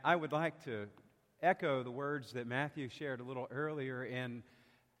I would like to echo the words that Matthew shared a little earlier in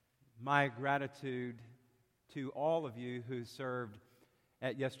my gratitude to all of you who served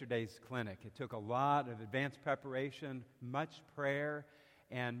at yesterday's clinic. It took a lot of advanced preparation, much prayer,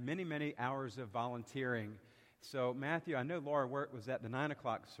 and many, many hours of volunteering. So, Matthew, I know Laura Wirt was at the 9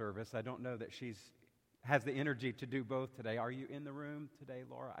 o'clock service. I don't know that she has the energy to do both today. Are you in the room today,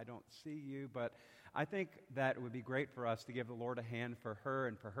 Laura? I don't see you, but I think that it would be great for us to give the Lord a hand for her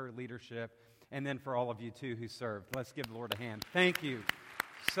and for her leadership, and then for all of you, too, who served. Let's give the Lord a hand. Thank you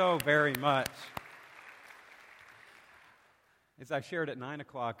so very much. As I shared at 9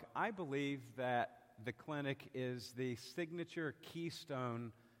 o'clock, I believe that the clinic is the signature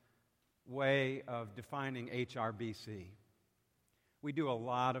keystone way of defining HRBC. We do a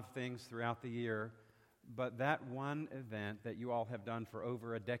lot of things throughout the year, but that one event that you all have done for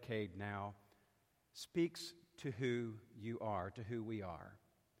over a decade now speaks to who you are, to who we are.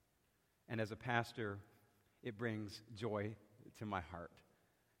 And as a pastor, it brings joy to my heart.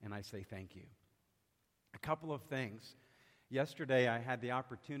 And I say thank you. A couple of things. Yesterday, I had the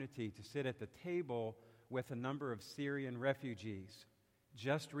opportunity to sit at the table with a number of Syrian refugees,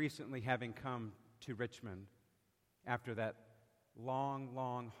 just recently having come to Richmond after that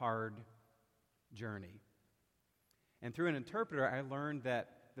long, hard journey. And through an interpreter, I learned that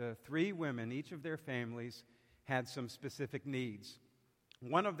the three women, each of their families, had some specific needs.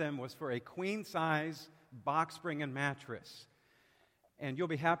 One of them was for a queen-size box spring and mattress. And you'll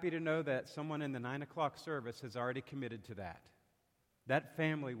be happy to know that someone in the 9 o'clock service has already committed to that. That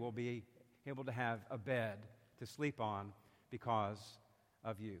family will be able to have a bed to sleep on because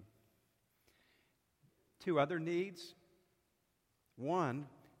of you. Two other needs. One,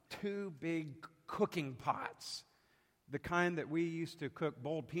 2 big cooking pots. The kind that we used to cook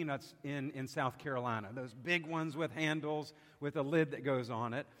boiled peanuts in South Carolina. Those big ones with handles with a lid that goes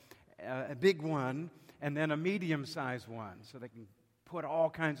on it. A big one, and then a medium-sized one, so they can put all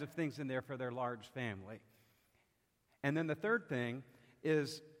kinds of things in there for their large family. And then the third thing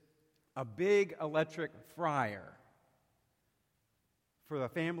is a big electric fryer for a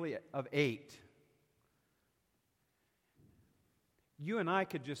family of 8. You and I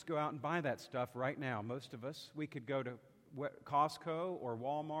could just go out and buy that stuff right now. Most of us, we could go to Costco or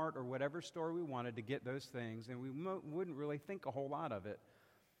Walmart or whatever store we wanted to get those things, and we wouldn't really think a whole lot of it.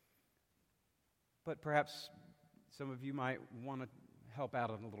 But perhaps some of you might want to help out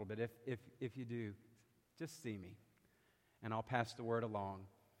a little bit. If you do, just see me, and I'll pass the word along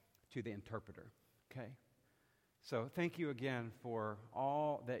to the interpreter, okay? So thank you again for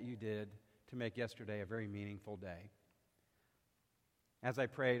all that you did to make yesterday a very meaningful day. As I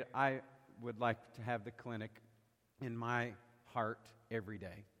prayed, I would like to have the clinic in my heart every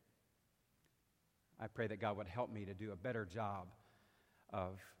day. I pray that God would help me to do a better job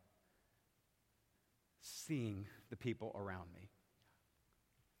of seeing the people around me.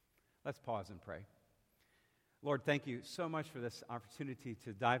 Let's pause and pray. Lord, thank you so much for this opportunity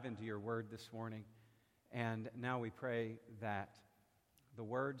to dive into your word this morning. And now we pray that the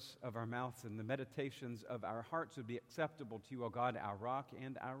words of our mouths and the meditations of our hearts would be acceptable to you, O God, our rock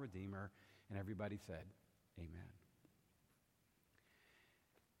and our Redeemer. And everybody said, amen.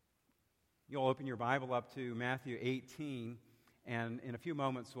 You'll open your Bible up to Matthew 18, and in a few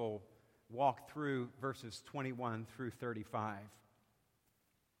moments we'll walk through verses 21 through 35.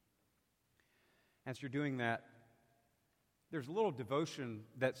 As you're doing that, there's a little devotion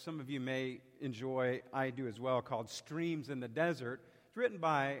that some of you may enjoy, I do as well, called Streams in the Desert. It's written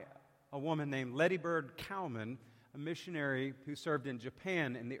by a woman named Letty Bird Cowman, a missionary who served in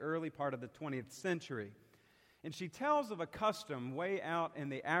Japan in the early part of the 20th century. And she tells of a custom way out in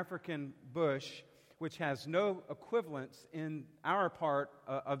the African bush which has no equivalence in our part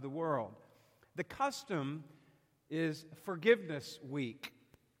of the world. The custom is Forgiveness Week.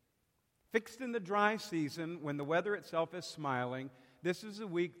 Fixed in the dry season, when the weather itself is smiling, this is a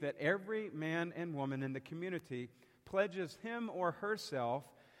week that every man and woman in the community pledges him or herself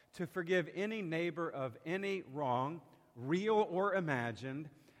to forgive any neighbor of any wrong, real or imagined,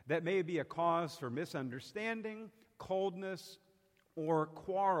 that may be a cause for misunderstanding, coldness, or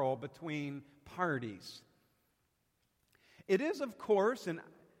quarrel between parties. It is, of course, in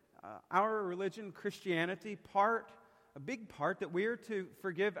our religion, Christianity, a big part that we are to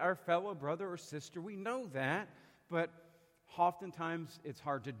forgive our fellow brother or sister. We know that, but oftentimes it's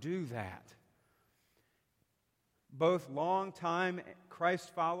hard to do that. Both long-time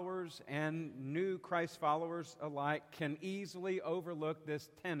Christ followers and new Christ followers alike can easily overlook this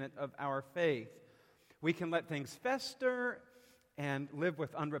tenet of our faith. We can let things fester and live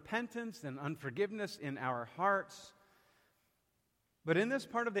with unrepentance and unforgiveness in our hearts. But in this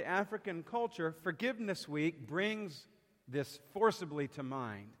part of the African culture, Forgiveness Week brings this forcibly to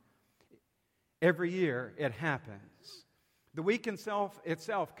mind. Every year it happens. The week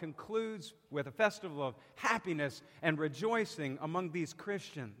itself concludes with a festival of happiness and rejoicing among these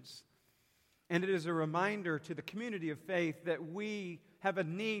Christians. And it is a reminder to the community of faith that we have a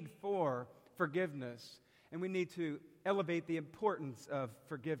need for forgiveness, and we need to elevate the importance of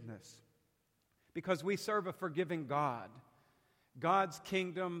forgiveness. Because we serve a forgiving God. God's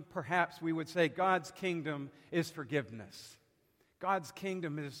kingdom, perhaps we would say, God's kingdom is forgiveness. God's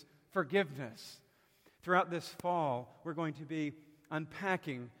kingdom is forgiveness. Throughout this fall, we're going to be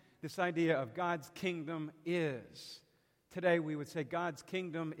unpacking this idea of God's kingdom is. Today, we would say God's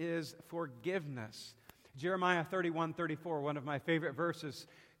kingdom is forgiveness. Jeremiah 31:34, one of my favorite verses,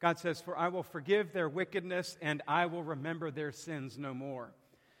 God says, "For I will forgive their wickedness, and I will remember their sins no more."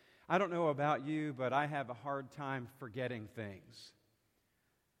 I don't know about you, but I have a hard time forgetting things.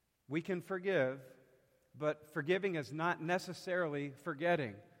 We can forgive, but forgiving is not necessarily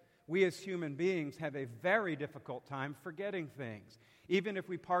forgetting. We as human beings have a very difficult time forgetting things. Even if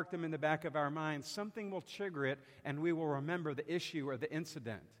we park them in the back of our minds, something will trigger it and we will remember the issue or the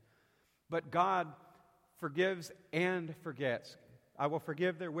incident. But God forgives and forgets. I will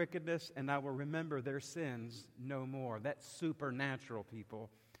forgive their wickedness and I will remember their sins no more. That's supernatural, people.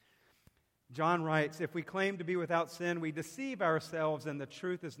 John writes, "If we claim to be without sin, we deceive ourselves and the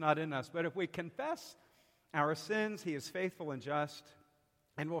truth is not in us. But if we confess our sins, He is faithful and just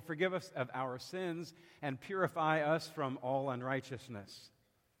and will forgive us of our sins and purify us from all unrighteousness."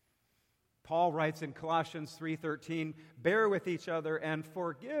 Paul writes in Colossians 3:13, "Bear with each other and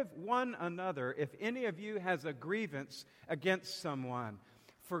forgive one another. If any of you has a grievance against someone,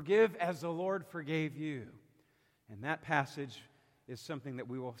 forgive as the Lord forgave you." And that passage is something that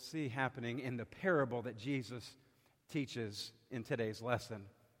we will see happening in the parable that Jesus teaches in today's lesson.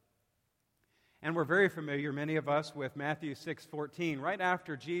 And we're very familiar, many of us, with Matthew 6:14. Right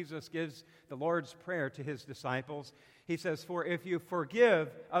after Jesus gives the Lord's Prayer to His disciples, He says, "For if you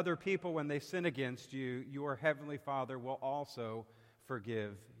forgive other people when they sin against you, your heavenly Father will also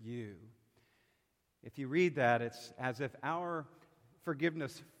forgive you." If you read that, it's as if our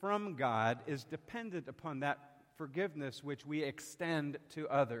forgiveness from God is dependent upon that forgiveness which we extend to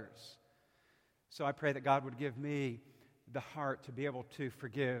others. So I pray that God would give me the heart to be able to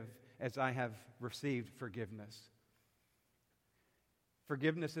forgive as I have received forgiveness.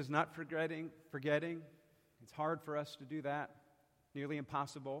 Forgiveness is not forgetting. It's hard for us to do that, nearly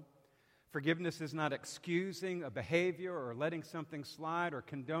impossible. Forgiveness is not excusing a behavior or letting something slide or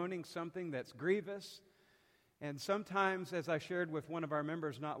condoning something that's grievous. And sometimes, as I shared with one of our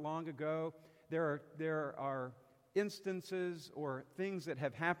members not long ago, there are instances or things that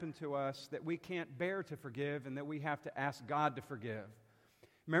have happened to us that we can't bear to forgive and that we have to ask God to forgive.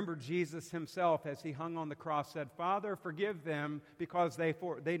 Remember, Jesus Himself, as He hung on the cross, said, "Father, forgive them because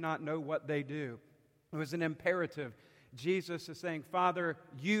they not know what they do." It was an imperative. Jesus is saying, "Father,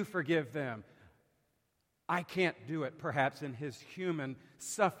 you forgive them." I can't do it, perhaps, in His human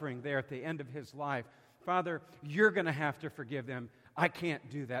suffering there at the end of His life. "Father, you're going to have to forgive them. I can't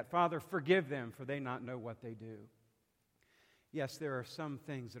do that. Father, forgive them, for they not know what they do." Yes, there are some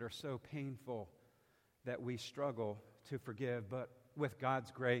things that are so painful that we struggle to forgive, but with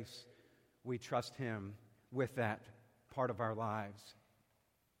God's grace, we trust Him with that part of our lives.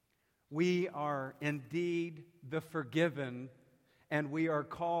 We are indeed the forgiven, and we are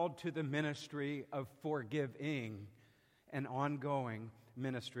called to the ministry of forgiving, an ongoing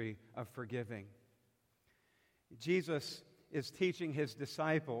ministry of forgiving. Jesus is teaching His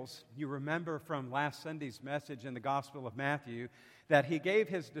disciples. You remember from last Sunday's message in the Gospel of Matthew that He gave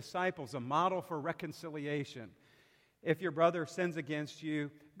His disciples a model for reconciliation. If your brother sins against you,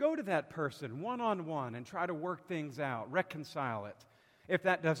 go to that person one-on-one and try to work things out, reconcile it. If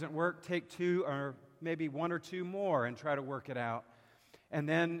that doesn't work, take two or maybe one or two more and try to work it out. And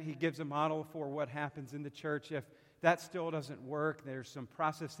then He gives a model for what happens in the church. If that still doesn't work, there's some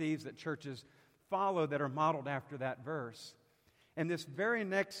processes that churches follow that are modeled after that verse. And this very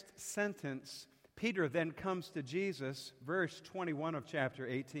next sentence, Peter then comes to Jesus, verse 21 of chapter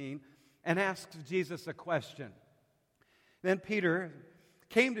 18, and asks Jesus a question. Then Peter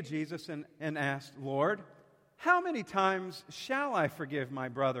came to Jesus and asked, "Lord, how many times shall I forgive my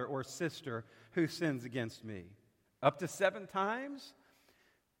brother or sister who sins against me? Up to 7 times?"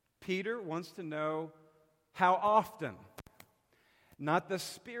 Peter wants to know how often, not the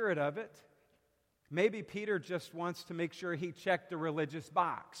spirit of it. Maybe Peter just wants to make sure he checked the religious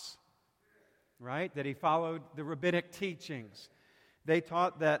box, right? That he followed the rabbinic teachings. They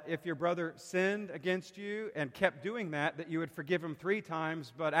taught that if your brother sinned against you and kept doing that you would forgive him 3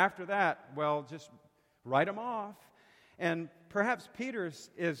 times, but after that, well, just write him off. And perhaps Peter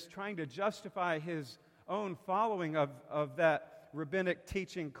is trying to justify his own following of that rabbinic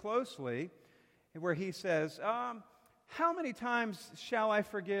teaching closely, where he says, how many times shall I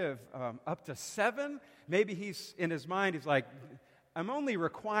forgive? Up to 7? Maybe he's in his mind, he's like, I'm only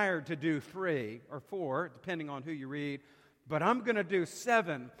required to do 3 or 4, depending on who you read, but I'm going to do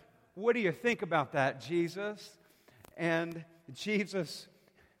 7. What do you think about that, Jesus? And Jesus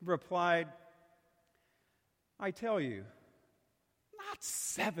replied, I tell you, not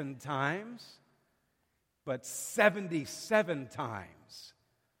 7 times, but 77 times.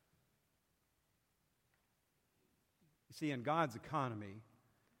 You see, in God's economy,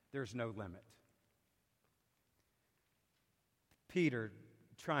 there's no limit. Peter,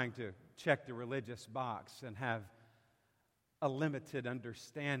 trying to check the religious box and have a limited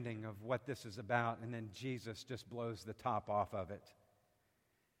understanding of what this is about, and then Jesus just blows the top off of it.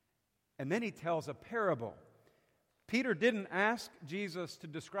 And then he tells a parable. Peter didn't ask Jesus to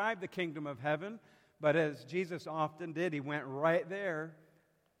describe the kingdom of heaven, but as Jesus often did, he went right there.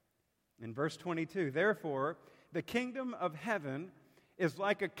 In verse 22, therefore, the kingdom of heaven is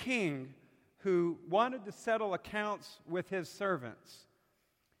like a king who wanted to settle accounts with his servants.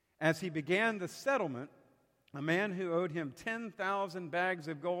 As he began the settlement, a man who owed him 10,000 bags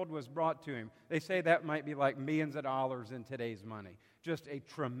of gold was brought to him. They say that might be like millions of dollars in today's money. Just a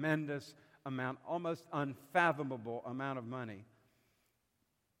tremendous amount, almost unfathomable amount of money.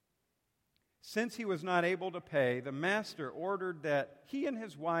 Since he was not able to pay, the master ordered that he and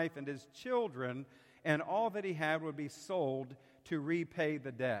his wife and his children and all that he had would be sold to repay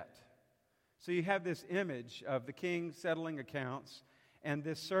the debt. So you have this image of the king settling accounts, and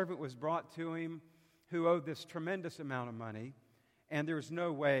this servant was brought to him who owed this tremendous amount of money, and there was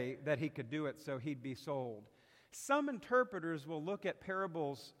no way that he could do it, so he'd be sold. Some interpreters will look at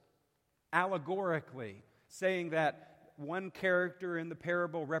parables allegorically, saying that one character in the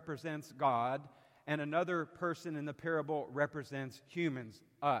parable represents God, and another person in the parable represents humans,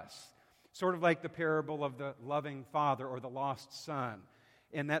 us. Sort of like the parable of the loving father or the lost son.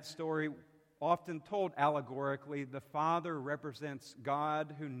 In that story, often told allegorically, the father represents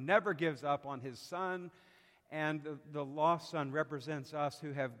God who never gives up on his son, and the lost son represents us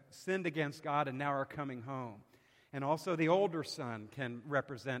who have sinned against God and now are coming home. And also the older son can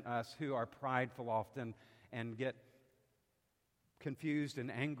represent us who are prideful often and get confused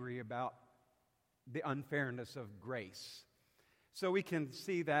and angry about the unfairness of grace. So we can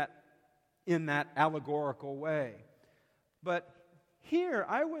see that in that allegorical way. But here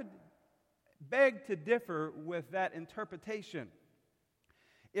I would beg to differ with that interpretation.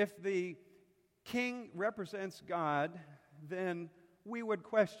 If the king represents God, then we would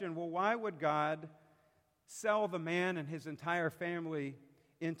question, well, why would God sell the man and his entire family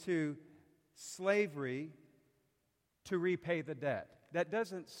into slavery to repay the debt? That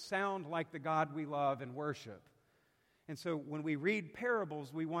doesn't sound like the God we love and worship. And so when we read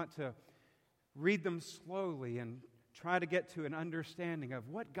parables, we want to read them slowly and try to get to an understanding of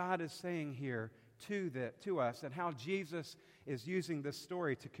what God is saying here to us and how Jesus is using this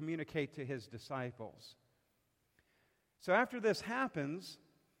story to communicate to his disciples. So after this happens,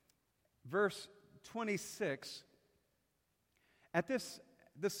 verse 26, at this,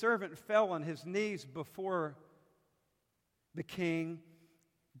 the servant fell on his knees before the king.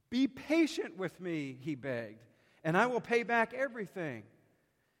 Be patient with me, he begged, and I will pay back everything.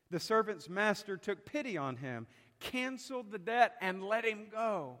 The servant's master took pity on him, canceled the debt, and let him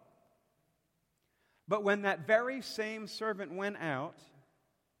go. But when that very same servant went out,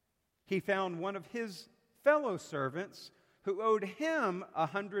 he found one of his fellow servants who owed him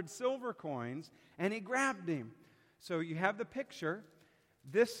 100 silver coins, and he grabbed him. So you have the picture.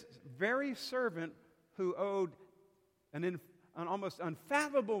 This very servant who owed an almost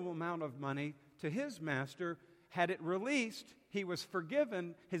unfathomable amount of money to his master, had it released, he was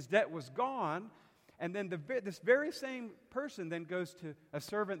forgiven, his debt was gone, and then this very same person then goes to a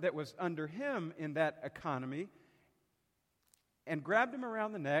servant that was under him in that economy and grabbed him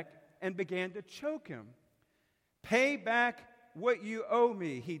around the neck and began to choke him. Pay back what you owe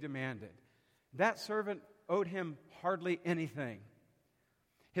me, he demanded. That servant owed him hardly anything.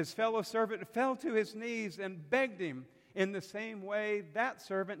 His fellow servant fell to his knees and begged him in the same way that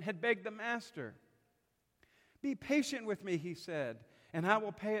servant had begged the master. Be patient with me, he said, and I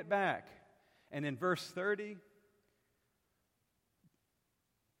will pay it back. And in verse 30,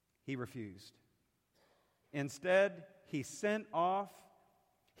 he refused. Instead, he sent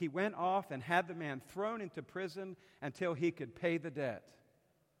he went off and had the man thrown into prison until he could pay the debt.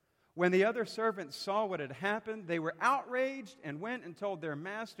 When the other servants saw what had happened, they were outraged and went and told their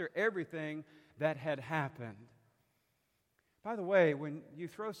master everything that had happened. By the way, when you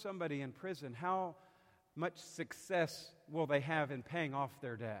throw somebody in prison, how much success will they have in paying off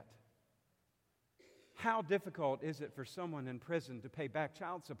their debt? How difficult is it for someone in prison to pay back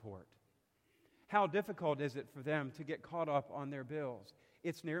child support? How difficult is it for them to get caught up on their bills?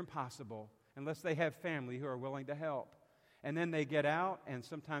 It's near impossible unless they have family who are willing to help. And then they get out and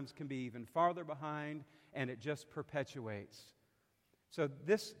sometimes can be even farther behind, and it just perpetuates. So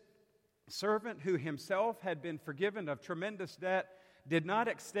this servant who himself had been forgiven of tremendous debt did not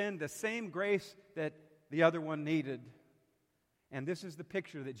extend the same grace that the other one needed. And this is the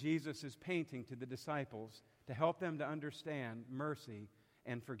picture that Jesus is painting to the disciples to help them to understand mercy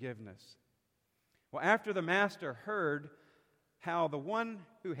and forgiveness. Well, after the master heard how the one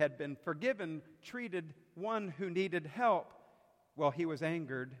who had been forgiven treated one who needed help, well, he was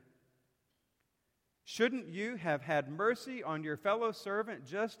angered. Shouldn't you have had mercy on your fellow servant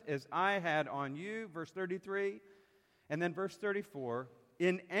just as I had on you? Verse 33. And then verse 34.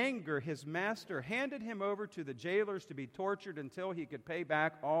 In anger, his master handed him over to the jailers to be tortured until he could pay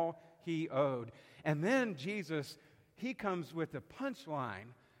back all he owed. And then Jesus, he comes with a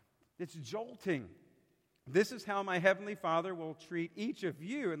punchline. It's jolting. This is how my heavenly Father will treat each of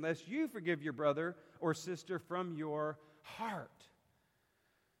you unless you forgive your brother or sister from your heart.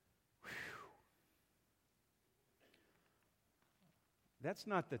 Whew. That's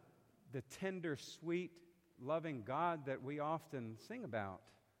not the tender, sweet, loving God that we often sing about.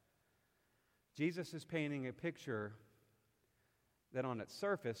 Jesus is painting a picture that on its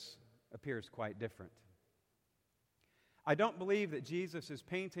surface appears quite different. I don't believe that Jesus is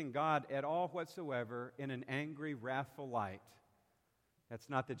painting God at all whatsoever in an angry, wrathful light. That's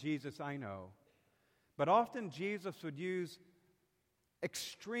not the Jesus I know. But often Jesus would use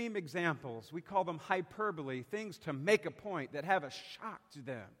extreme examples. We call them hyperbole, things to make a point that have a shock to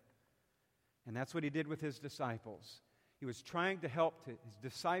them. And that's what he did with his disciples. He was trying to help his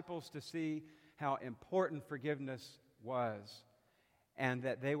disciples to see how important forgiveness was, and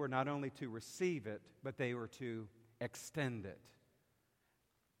that they were not only to receive it, but they were to extend it.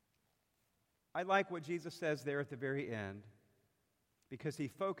 I like what Jesus says there at the very end, because he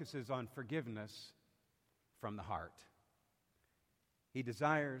focuses on forgiveness from the heart. He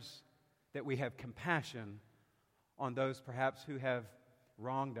desires that we have compassion on those perhaps who have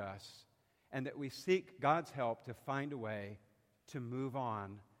wronged us, and that we seek God's help to find a way to move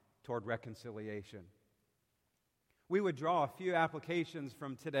on toward reconciliation. We would draw a few applications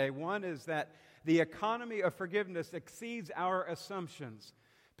from today. One is that the economy of forgiveness exceeds our assumptions.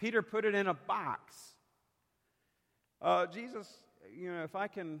 Peter put it in a box. Jesus, if I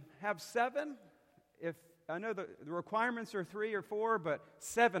can have 7, if I know the requirements are 3 or 4, but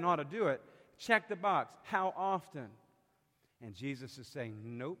 7 ought to do it. Check the box. How often? And Jesus is saying,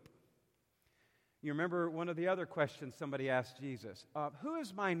 nope. You remember one of the other questions somebody asked Jesus. Who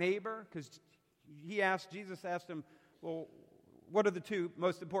is my neighbor? Because Jesus asked him, well, what are the 2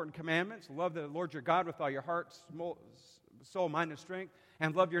 most important commandments? Love the Lord your God with all your heart, soul, mind, and strength,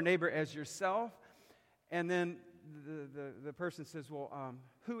 and love your neighbor as yourself. And then the person says, well,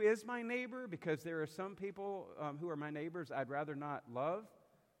 who is my neighbor? Because there are some people who are my neighbors I'd rather not love.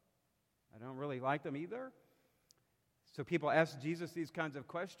 I don't really like them either. So people ask Jesus these kinds of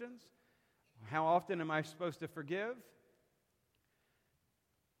questions. How often am I supposed to forgive?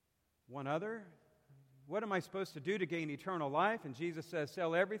 One other. What am I supposed to do to gain eternal life? And Jesus says,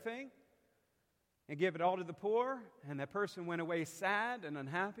 sell everything and give it all to the poor. And that person went away sad and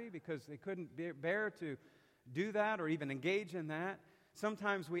unhappy because they couldn't bear to do that or even engage in that.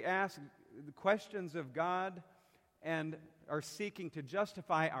 Sometimes we ask the questions of God and are seeking to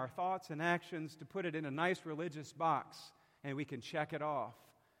justify our thoughts and actions to put it in a nice religious box and we can check it off.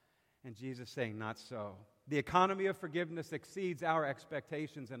 And Jesus is saying, not so. The economy of forgiveness exceeds our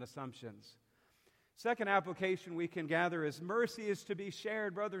expectations and assumptions. Second application we can gather is mercy is to be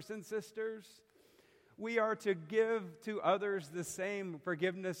shared, brothers and sisters. We are to give to others the same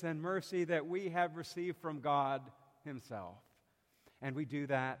forgiveness and mercy that we have received from God himself. And we do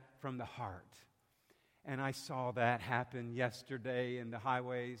that from the heart. And I saw that happen yesterday in the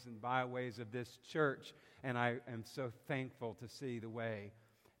highways and byways of this church. And I am so thankful to see the way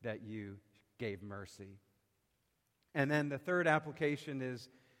that you gave mercy. And then the third application is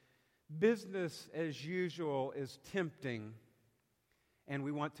business as usual is tempting, and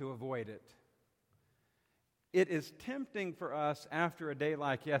we want to avoid it. It is tempting for us after a day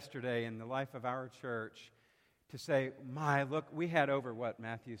like yesterday in the life of our church to say, look, we had over what,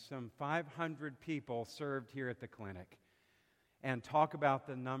 Matthew? Some 500 people served here at the clinic. And talk about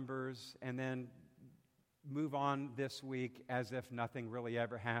the numbers and then move on this week as if nothing really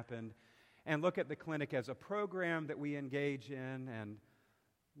ever happened. And look at the clinic as a program that we engage in, and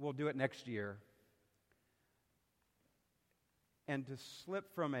we'll do it next year. And to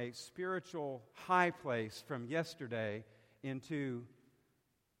slip from a spiritual high place from yesterday into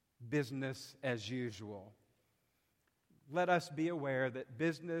business as usual. Let us be aware that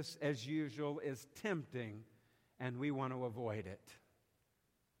business as usual is tempting, and we want to avoid it.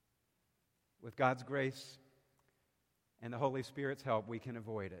 With God's grace and the Holy Spirit's help, we can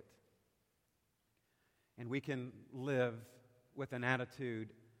avoid it. And we can live with an attitude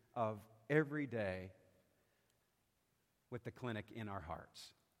of every day with the clinic in our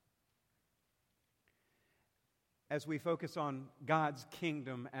hearts. As we focus on God's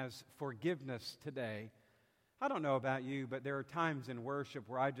kingdom as forgiveness today, I don't know about you, but there are times in worship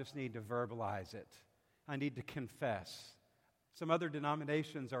where I just need to verbalize it. I need to confess. Some other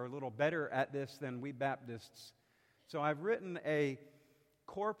denominations are a little better at this than we Baptists. So I've written a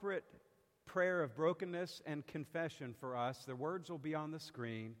corporate prayer of brokenness and confession for us. The words will be on the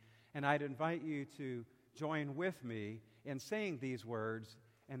screen, and I'd invite you to join with me in saying these words,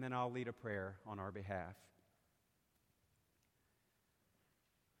 and then I'll lead a prayer on our behalf.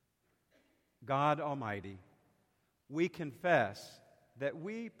 God Almighty, we confess that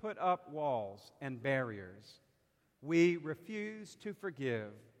we put up walls and barriers. We refuse to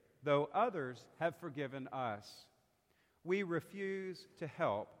forgive, though others have forgiven us. We refuse to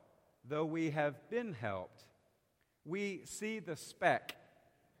help, though we have been helped. We see the speck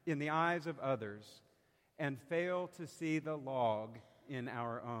in the eyes of others and fail to see the log in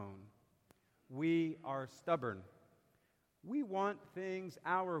our own. We are stubborn. We want things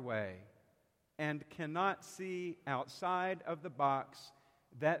our way and cannot see outside of the box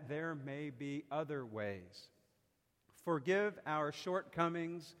that there may be other ways. Forgive our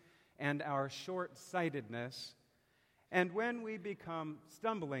shortcomings and our short-sightedness, and when we become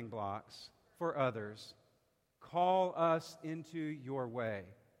stumbling blocks for others, call us into your way,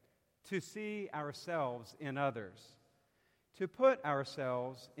 to see ourselves in others, to put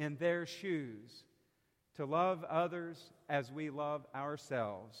ourselves in their shoes, to love others as we love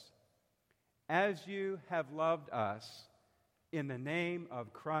ourselves, as you have loved us, in the name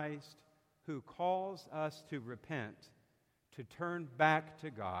of Christ, who calls us to repent, to turn back to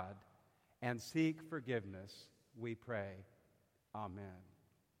God, and seek forgiveness, we pray. Amen.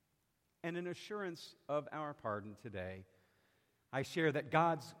 And in assurance of our pardon today, I share that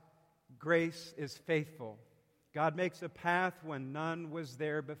God's grace is faithful. God makes a path when none was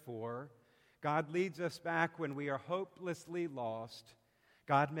there before. God leads us back when we are hopelessly lost.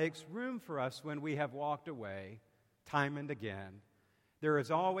 God makes room for us when we have walked away, time and again. There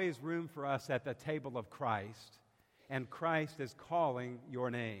is always room for us at the table of Christ, and Christ is calling your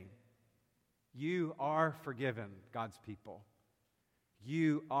name. You are forgiven, God's people.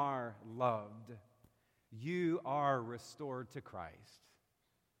 You are loved. You are restored to Christ.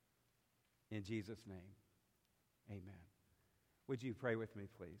 In Jesus' name, amen. Would you pray with me,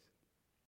 please?